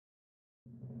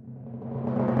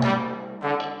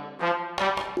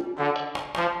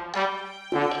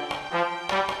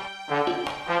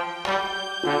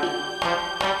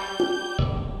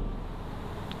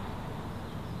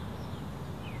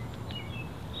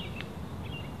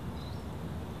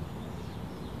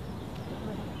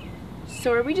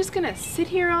So are we just gonna sit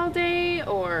here all day,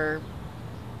 or?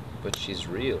 But she's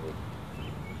real.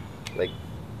 Like,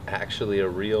 actually a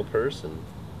real person.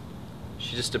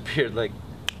 She just appeared like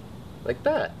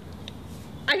that.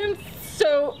 I am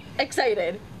so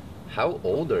excited. How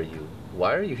old are you?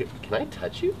 Why are you here? Can I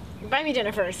touch you? Buy me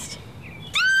dinner first.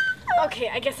 Okay,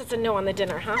 I guess it's a no on the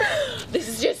dinner, huh? This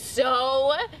is just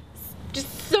so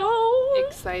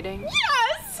exciting.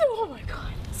 Yes! Oh my god.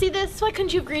 See this? Why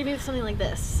couldn't you have greeted me with something like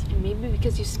this? Maybe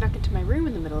because you snuck into my room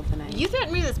in the middle of the night. You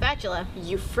threatened me with a spatula.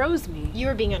 You froze me. You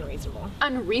were being unreasonable.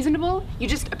 Unreasonable? You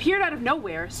just appeared out of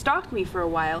nowhere, stalked me for a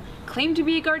while, claimed to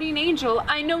be a guardian angel.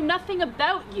 I know nothing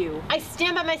about you. I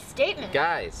stand by my statement.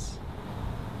 Guys,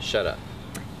 shut up.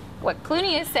 What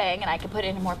Clooney is saying, and I can put it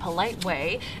in a more polite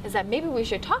way, is that maybe we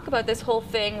should talk about this whole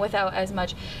thing without as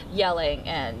much yelling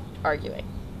and arguing.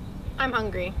 I'm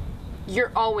hungry.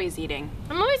 You're always eating.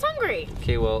 I'm always hungry.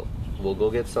 Okay, well, we'll go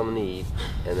get something to eat,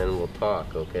 and then we'll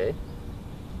talk, okay?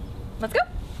 Let's go.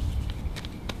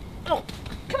 Oh.